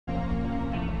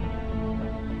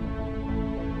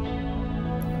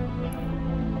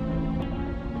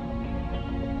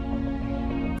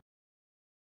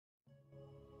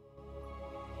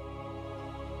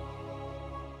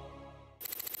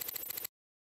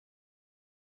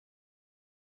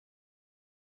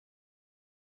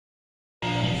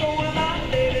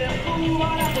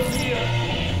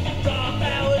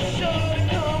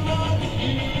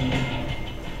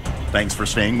Thanks for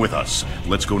staying with us.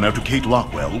 Let's go now to Kate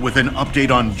Lockwell with an update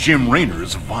on Jim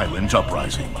Raynor's violent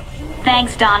uprising.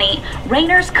 Thanks, Donnie.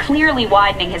 Raynor's clearly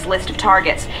widening his list of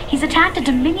targets. He's attacked a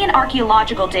Dominion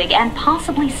archaeological dig and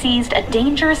possibly seized a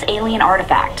dangerous alien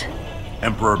artifact.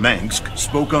 Emperor Mangsk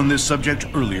spoke on this subject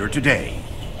earlier today.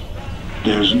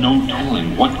 There's no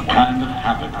telling what kind of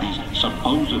havoc these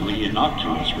supposedly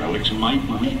innocuous relics might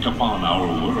wreak upon our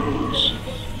worlds.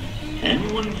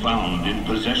 Anyone found in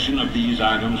possession of these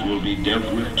items will be dealt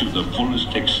with to the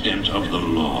fullest extent of the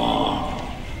law.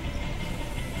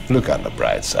 Look on the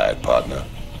bright side, partner.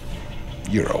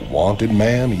 You're a wanted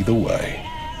man either way.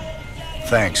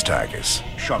 Thanks, Tychus.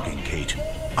 Shocking, Kate.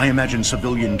 I imagine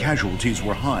civilian casualties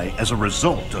were high as a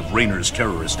result of Raynor's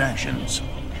terrorist actions.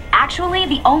 Actually,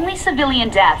 the only civilian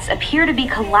deaths appear to be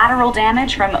collateral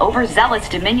damage from overzealous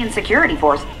Dominion security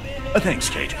force. Thanks,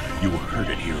 Kate. You heard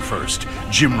it here first.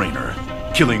 Jim Raynor,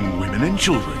 killing women and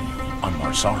children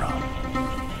on Sara.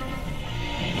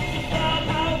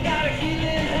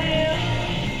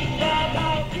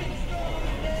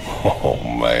 Oh,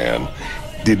 man.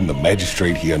 Didn't the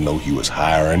magistrate here know he was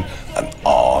hiring an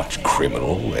arch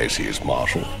criminal as his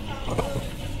marshal?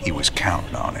 He was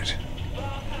counting on it.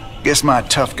 Guess my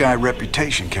tough guy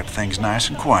reputation kept things nice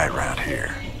and quiet around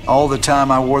here. All the time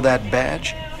I wore that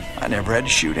badge, I never had to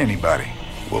shoot anybody.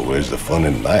 Well, where's the fun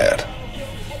in that?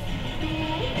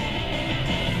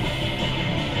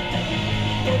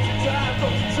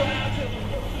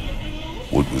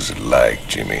 What was it like,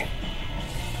 Jimmy?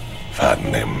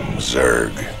 Fighting them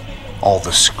Zerg? All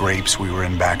the scrapes we were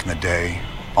in back in the day,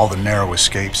 all the narrow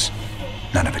escapes,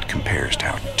 none of it compares to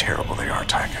how terrible they are,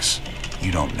 Tychus.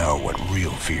 You don't know what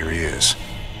real fear is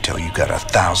till you got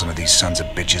 1,000 of these sons of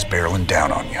bitches barreling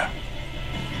down on you.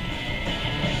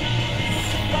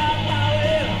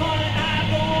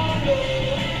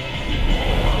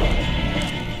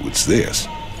 What's this?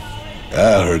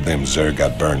 I heard them Zerg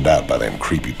got burned out by them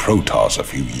creepy Protoss a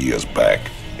few years back.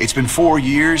 It's been 4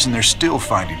 years and they're still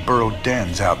finding burrowed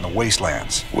dens out in the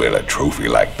wastelands. Well, a trophy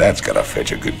like that's gotta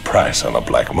fetch a good price on the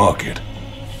black market.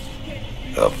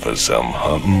 Up for some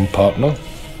hunting, partner?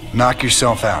 Knock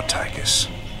yourself out, Tychus.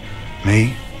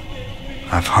 Me?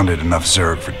 I've hunted enough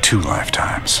Zerg for 2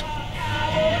 lifetimes.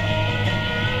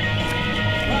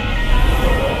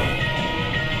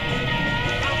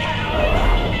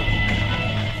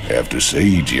 Have to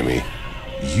say, Jimmy,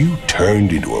 you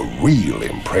turned into a real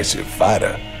impressive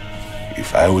fighter.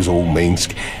 If I was old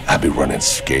Minsk, I'd be running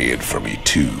scared for me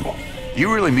too.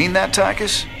 You really mean that,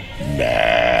 Tychus?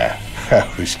 Nah,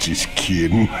 I was just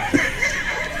kidding.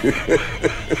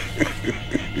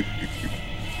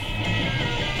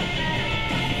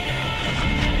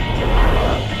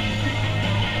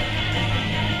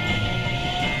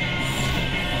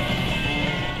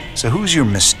 So who's your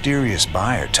mysterious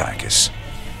buyer, Tychus?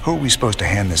 Who are we supposed to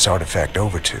hand this artifact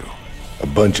over to? A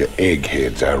bunch of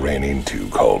eggheads I ran into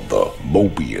called the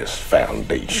Mobius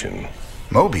Foundation.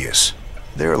 Mobius?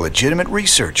 They're a legitimate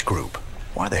research group.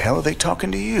 Why the hell are they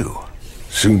talking to you?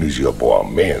 Soon as your boy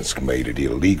Minsk made it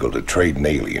illegal to trade in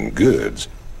alien goods,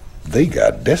 they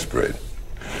got desperate.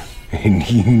 And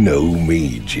you know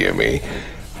me, Jimmy.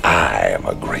 I am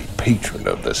a great patron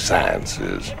of the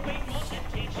sciences.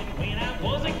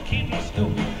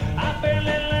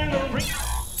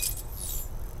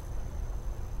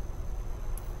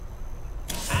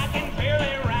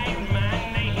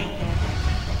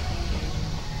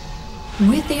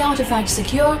 With the artifact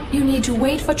secure, you need to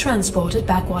wait for transport at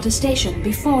Backwater Station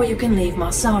before you can leave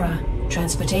Sara.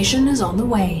 Transportation is on the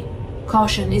way.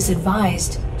 Caution is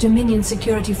advised. Dominion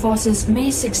security forces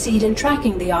may succeed in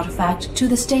tracking the artifact to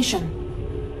the station.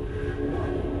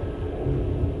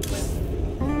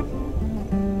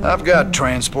 I've got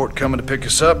transport coming to pick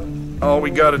us up. All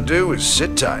we gotta do is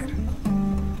sit tight.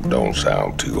 Don't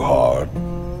sound too hard.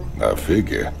 I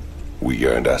figure we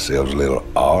earned ourselves a little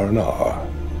R&R.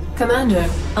 Commander,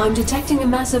 I'm detecting a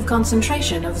massive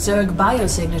concentration of Zerg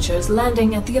biosignatures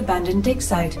landing at the abandoned dig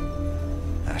site.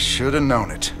 I should have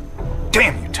known it.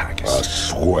 Damn you, Tychus. I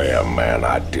swear, man,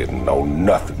 I didn't know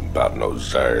nothing about no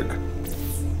Zerg.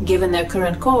 Given their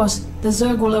current course, the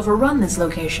Zerg will overrun this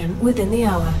location within the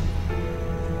hour.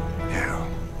 Hell,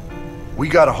 we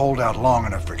gotta hold out long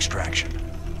enough for extraction.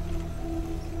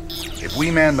 If we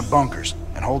man the bunkers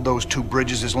and hold those 2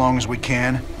 bridges as long as we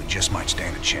can, we just might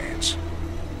stand a chance.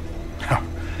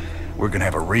 We're gonna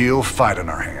have a real fight on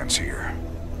our hands here.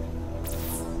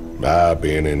 I've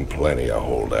been in plenty of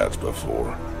holdouts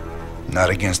before. Not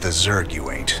against the Zerg,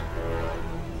 you ain't.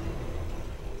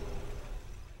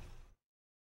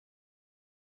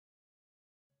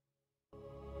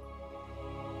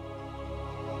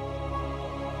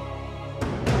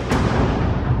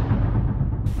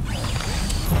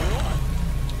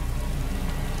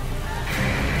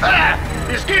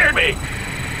 me!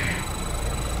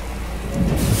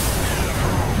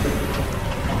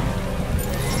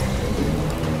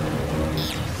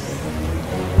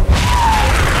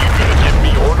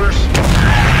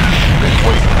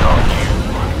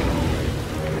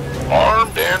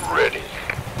 Armed and ready.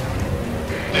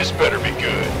 This better be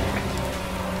good.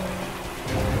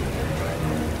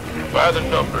 By the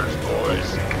numbers,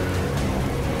 boys.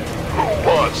 Who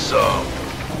wants some?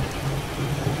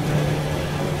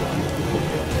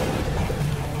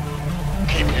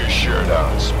 Keep your shirt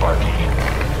on, Sparky.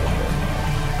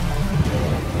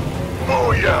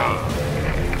 Oh, yeah.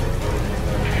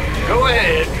 Go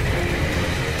ahead.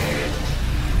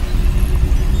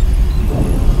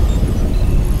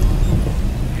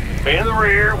 In the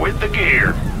rear with the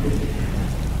gear.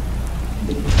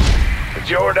 It's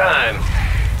your dime.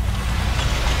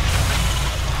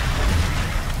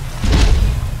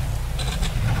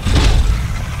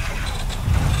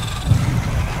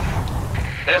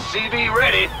 SCV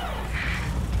ready.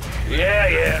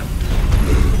 Yeah.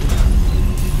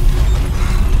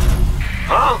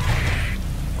 Huh?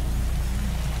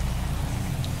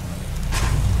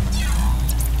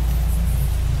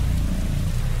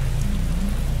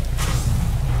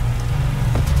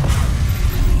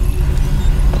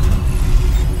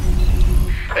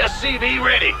 SCV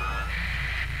ready.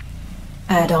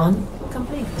 Add-on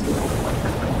complete.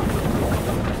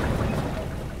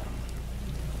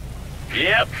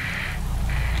 Yep.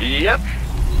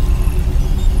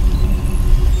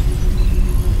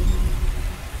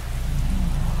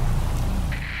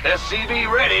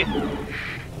 SCV ready.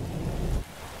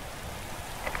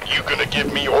 You gonna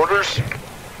give me orders?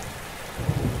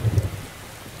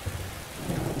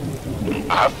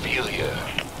 I feel ya.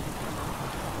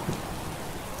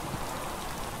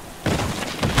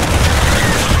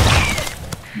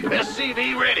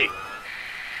 SCV ready.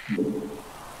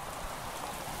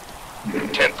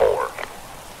 10-4.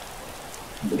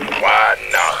 Why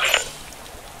not?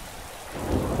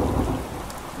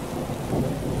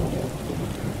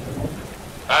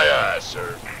 Aye,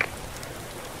 sir.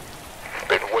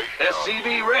 Been waiting. SCV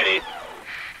ready.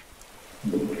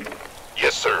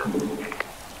 Yes, sir.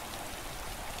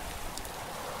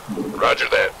 Roger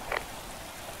that.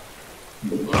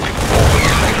 Looking forward.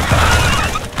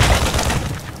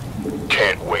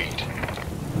 Can't wait.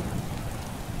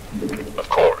 Of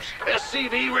course.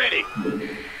 SCV ready.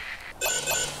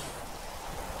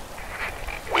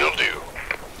 Will do.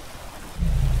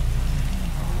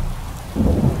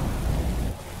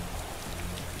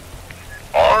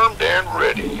 Armed and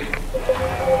ready.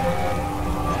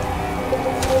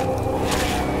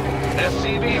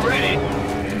 SCV ready.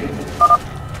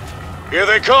 Here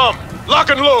they come! Lock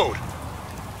and load!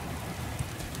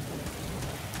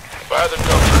 By the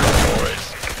numbers, boys.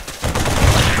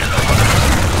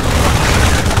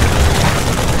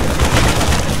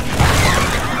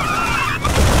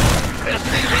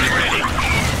 SCV ready.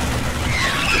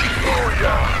 Oh,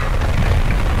 yeah.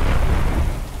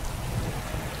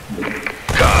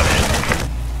 Got it.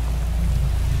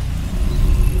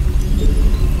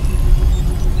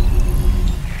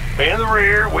 In the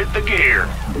rear with the gear.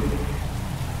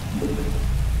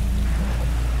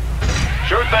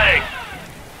 Sure thing.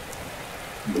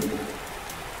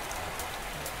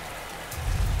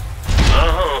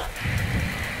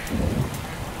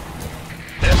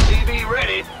 SCV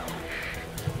ready.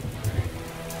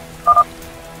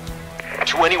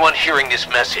 To anyone hearing this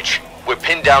message, we're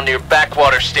pinned down near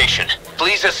Backwater Station.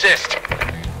 Please assist.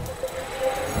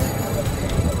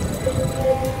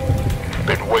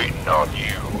 Been waiting on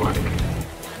you.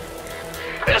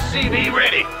 SCV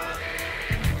ready.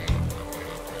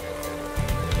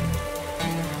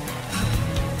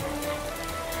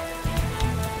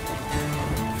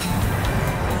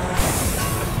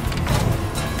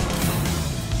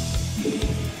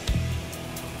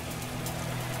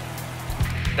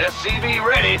 SCV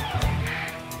ready.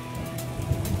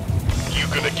 You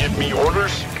gonna give me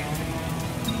orders?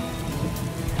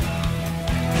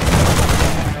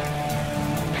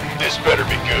 This better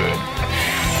be good.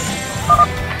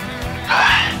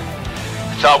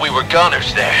 Thought we were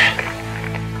gunners there.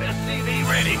 SCV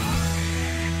ready.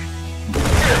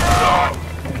 Get some.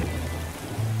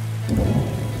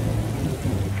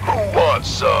 Who wants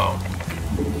some?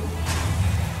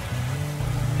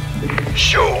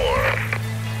 Sure.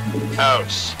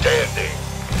 Outstanding.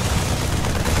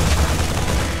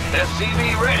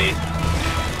 SCV ready.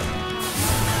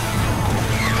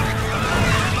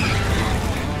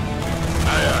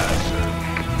 Aye, aye, sir.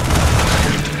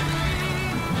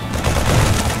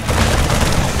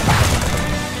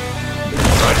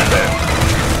 Roger that.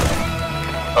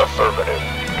 Affirmative.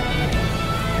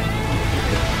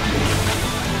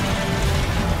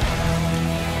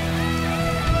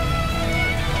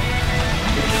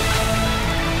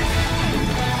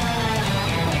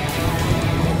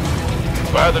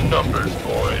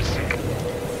 boys.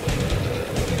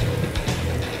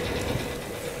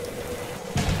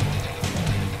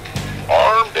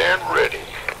 Armed and ready.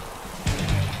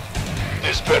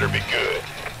 This better be good.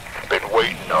 Been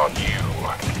waiting on you.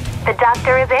 The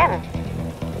doctor is in.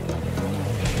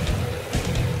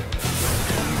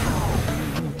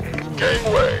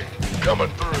 Gangway, coming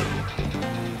through.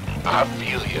 I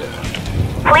feel ya.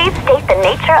 Please state the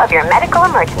nature of your medical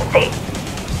emergency.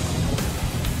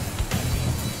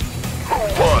 Who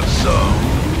wants some?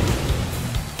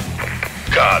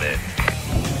 Got it.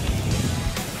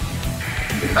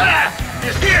 Ah!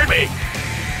 You scared me!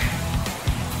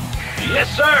 Yes,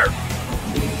 sir!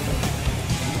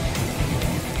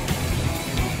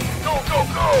 Go, go,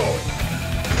 go!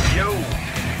 Yo!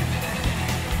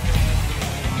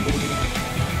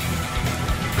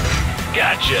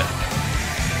 Gotcha!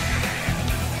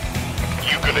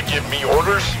 You gonna give me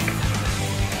orders?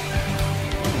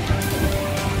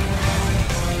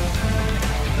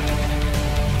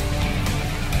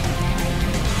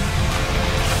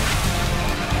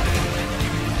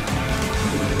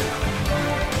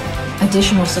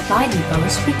 Additional supply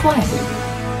depots required.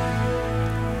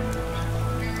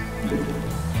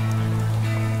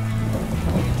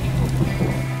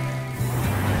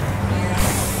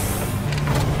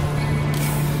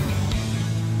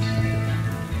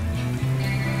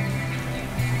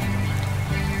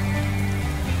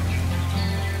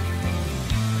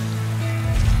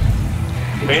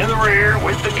 In the rear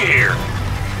with the gear.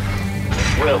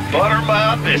 We'll butter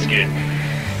my biscuit.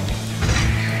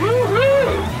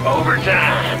 Woohoo!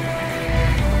 Overtime!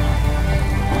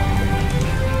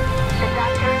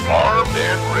 Armed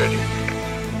and ready.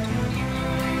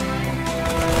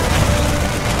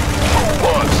 Who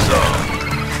wants some?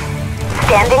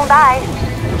 Standing by.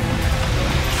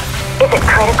 Is it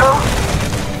critical?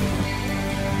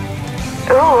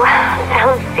 Ooh,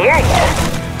 sounds serious.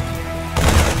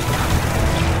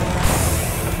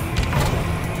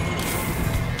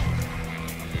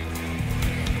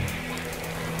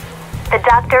 The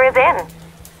doctor is in.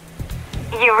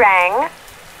 You rang?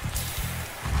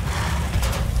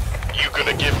 You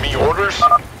gonna give me orders?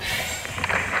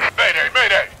 Mayday,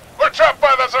 mayday! We're trapped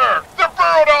by the Zerg! They're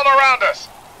burrowed all around us!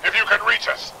 If you can reach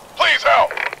us, please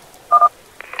help!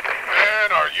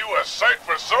 Man, are you a sight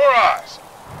for sore eyes?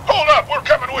 Hold up, we're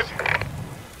coming with you!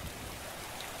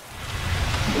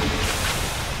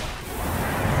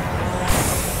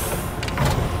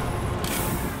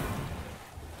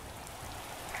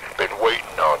 Been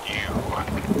waiting on you.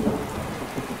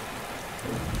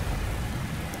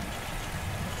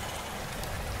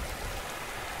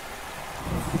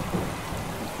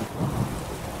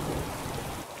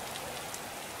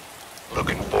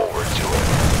 Looking forward to it.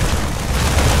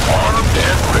 Armed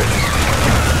and ready.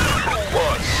 Who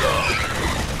wants some?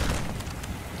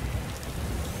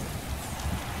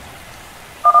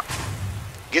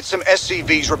 Get some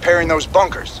SCVs repairing those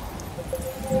bunkers.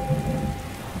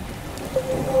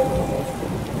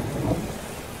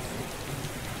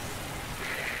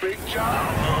 Big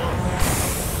job,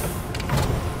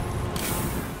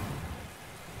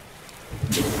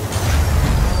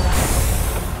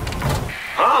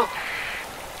 huh?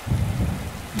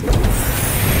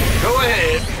 Go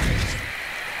ahead.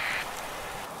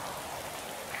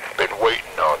 Been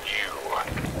waiting on you.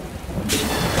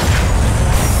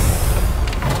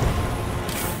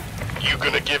 You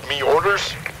gonna give me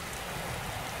orders?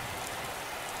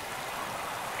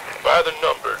 By the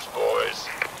numbers, boys.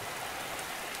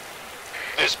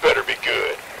 This better be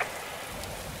good.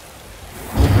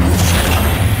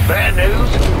 Bad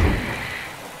news?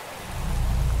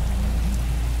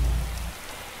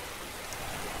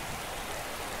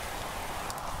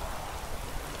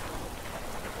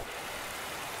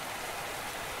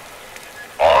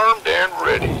 Armed and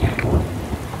ready.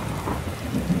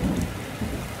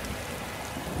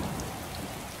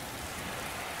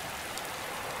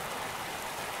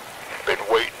 Been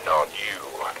waiting on you.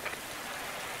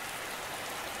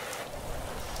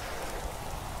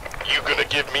 You gonna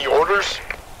give me orders?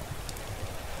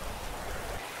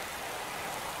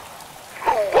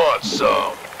 Who wants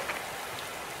some?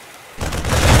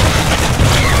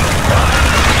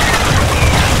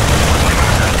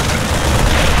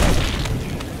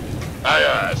 Aye,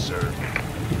 aye, sir.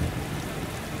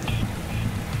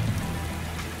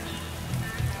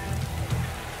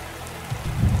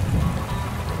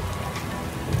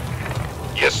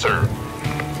 Yes, sir.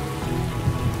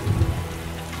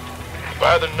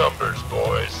 By the numbers,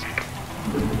 boys.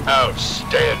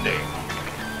 Outstanding.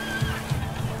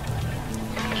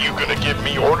 You gonna give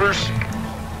me orders?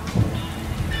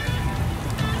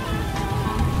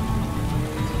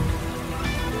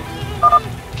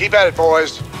 Keep at it,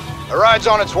 boys. The ride's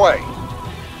on its way.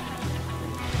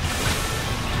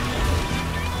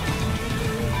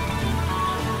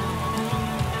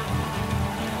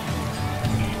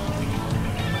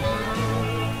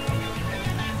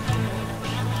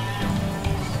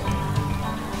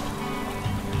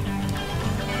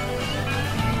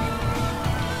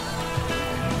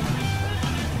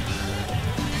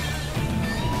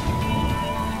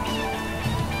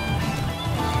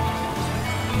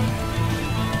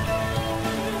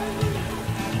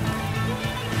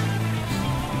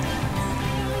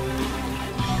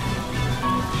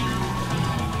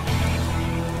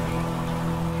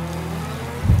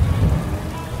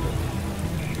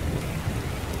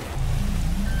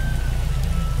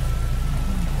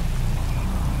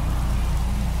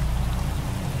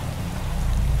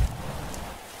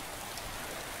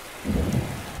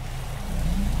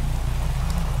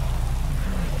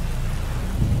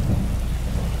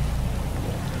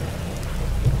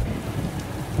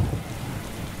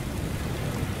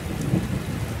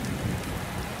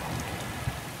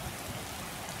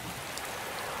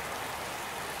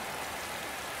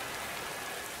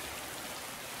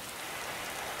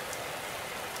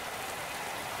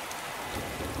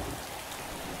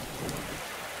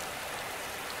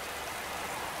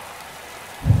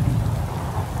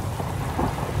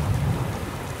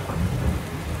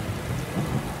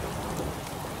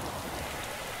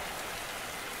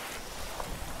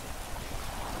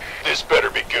 This better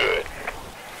be good.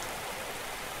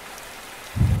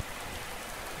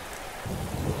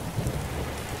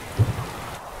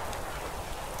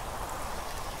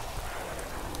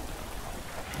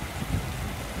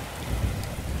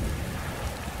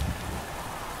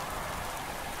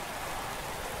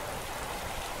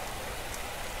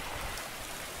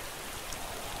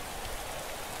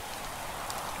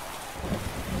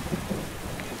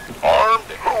 Armed?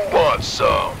 Who wants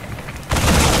some?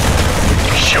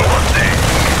 Sure thing.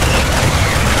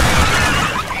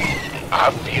 I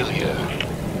feel ya.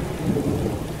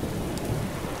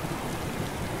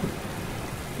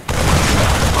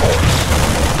 Of course.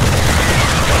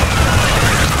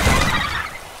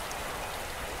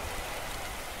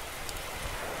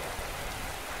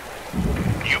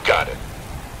 You got it.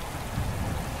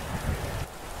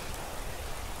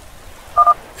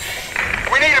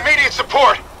 We need immediate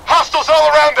support. Hostiles all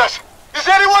around us. Is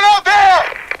anyone out there?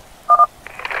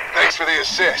 Thanks for the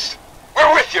assist.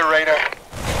 We're with you, Raynor.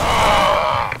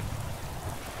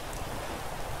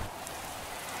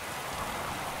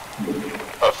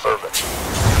 Affirmative.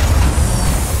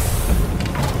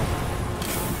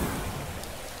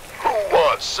 Who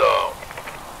wants some?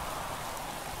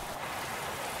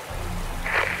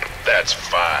 That's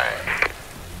fine.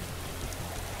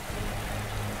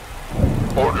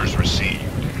 Orders received.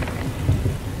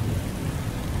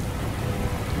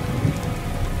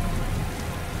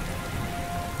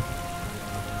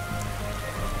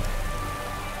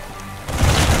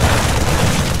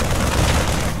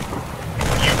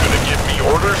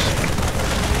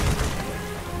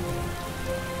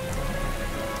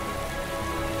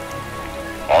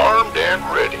 Armed and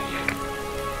ready.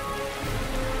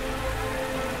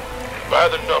 By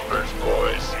the numbers,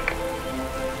 boys.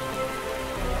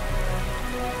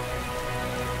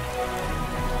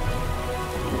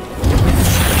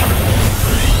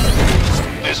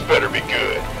 This better be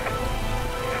good.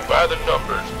 By the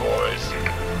numbers, boys.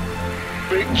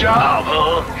 Big job,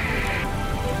 huh?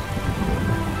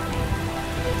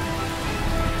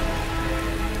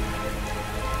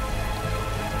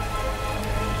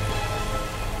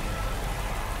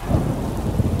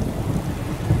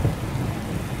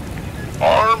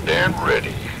 Armed and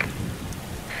ready.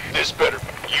 This better...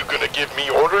 You gonna give me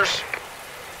orders?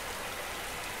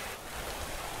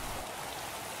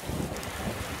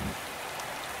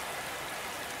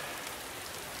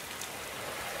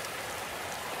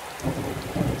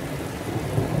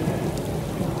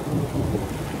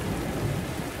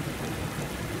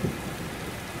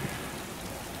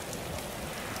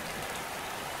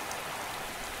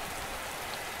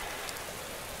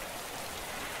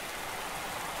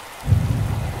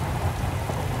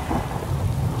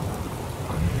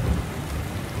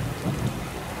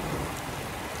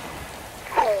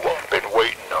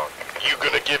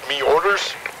 Give me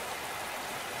orders?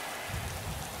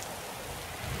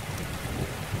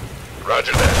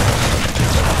 Roger that.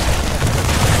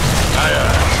 Aye,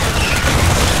 aye.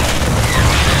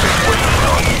 Waiting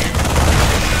on you.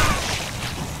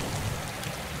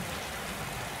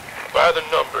 By the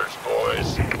numbers, boys.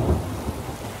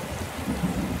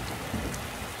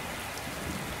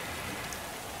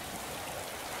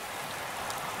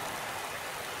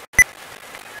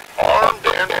 Armed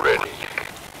and ready.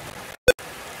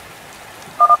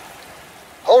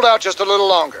 hold out just a little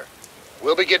longer.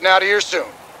 We'll be getting out of here soon.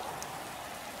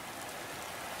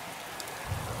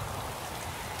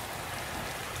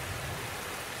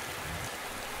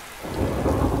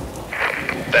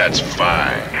 That's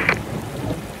fine.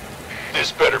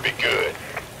 This better be good.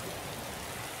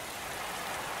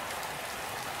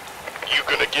 You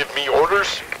gonna give me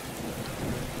orders?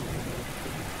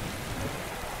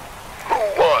 Who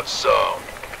wants some?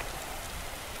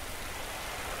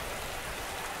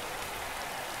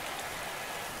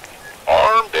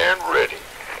 Armed and ready.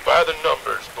 By the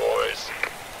numbers, boys.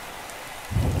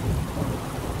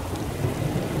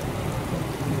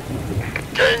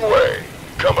 Gangway,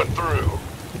 coming through.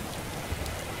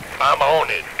 I'm on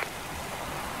it.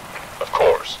 Of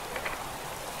course.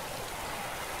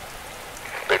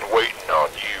 Been waiting on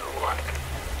you.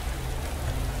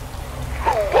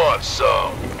 Who wants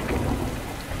some?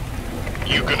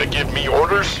 You gonna give me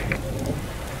orders?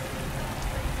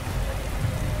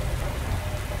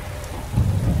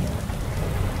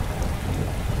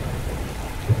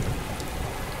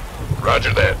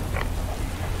 Roger that.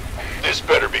 This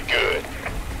better be good.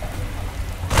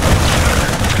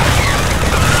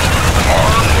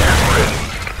 Armed and ready.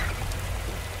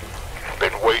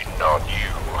 Been waiting on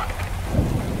you.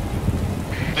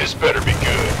 This better be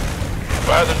good.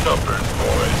 By the numbers,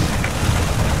 boys.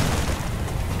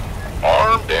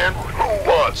 Armed and who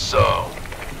wants some?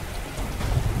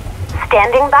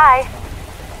 Standing by.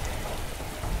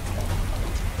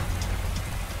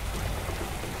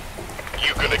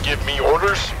 You gonna give me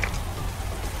orders?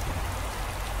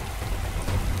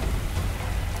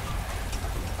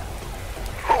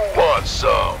 Who wants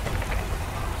some?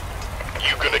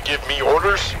 You gonna give me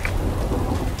orders?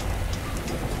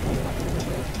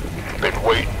 Been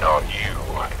waiting on you.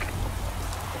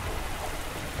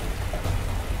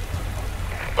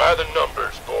 By the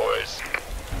numbers, boys.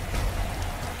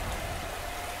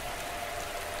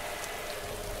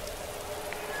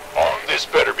 This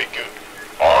better be good.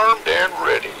 Armed and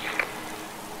ready.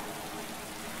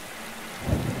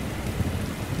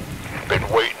 Been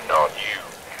waiting on you.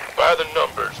 By the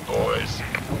numbers, boys.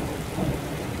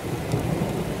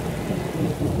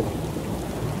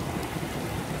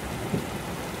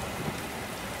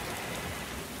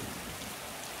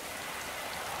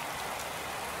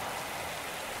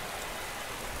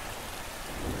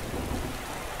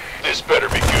 This better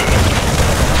be good.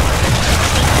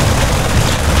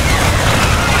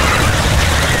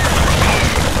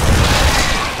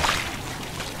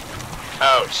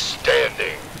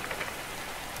 Outstanding.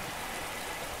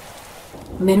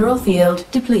 Mineral field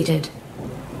depleted.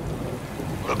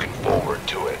 Looking forward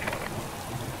to it.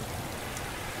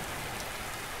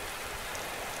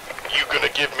 You gonna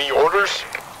give me orders?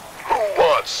 Who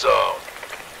wants some?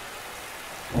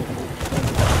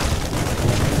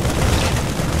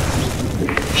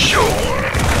 Sure.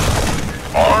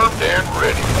 Armed and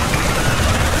ready.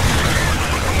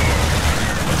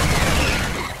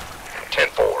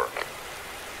 10-4.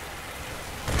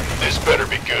 This better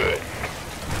be good.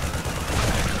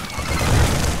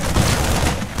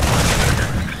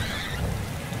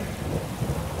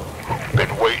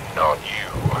 Been waiting on you.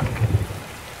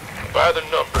 By the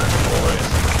numbers, boys.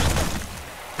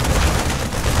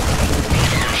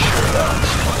 Sure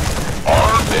that's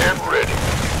armed and ready.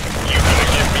 You gonna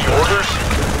give me orders?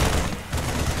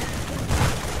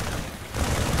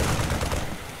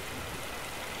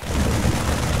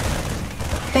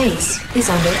 Base is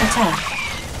under attack.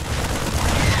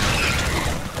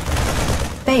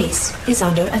 Base is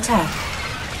under attack.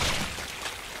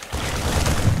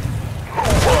 Who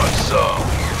wants some?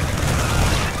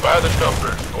 By the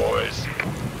numbers, boys.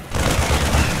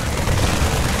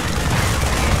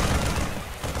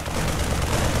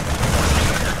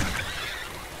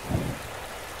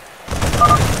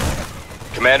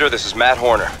 Commander, this is Matt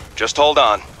Horner. Just hold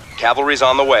on. Cavalry's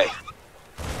on the way.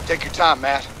 Take your time,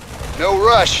 Matt. No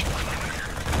rush.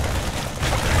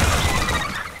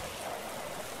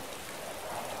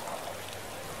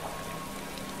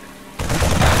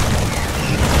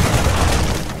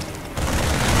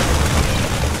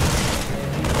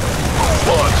 Who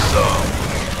wants some?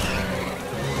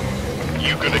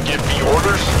 You gonna give me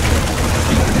orders?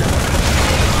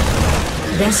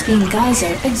 Vespine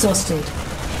Geyser exhausted.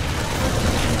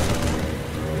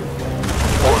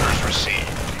 Orders received.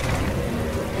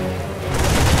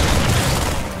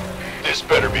 This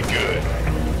better be good.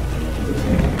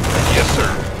 Yes,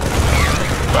 sir.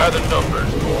 By the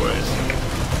numbers, boys.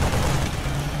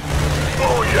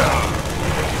 Oh, yeah.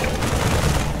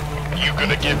 You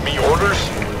gonna give me orders?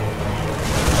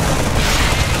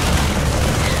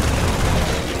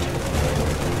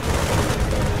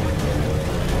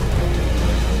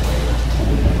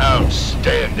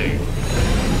 Outstanding.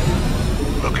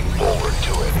 Looking forward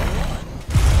to it.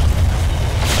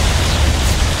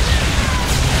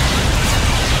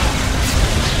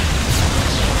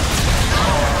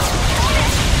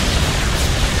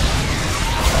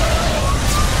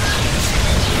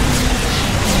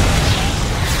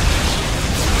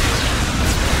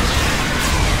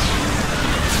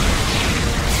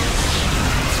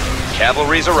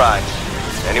 Cavalry's arrived.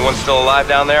 Anyone still alive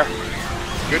down there?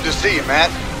 Good to see you,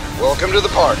 Matt. Welcome to the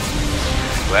party.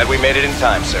 Glad we made it in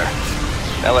time, sir.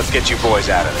 Now let's get you boys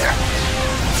out of there.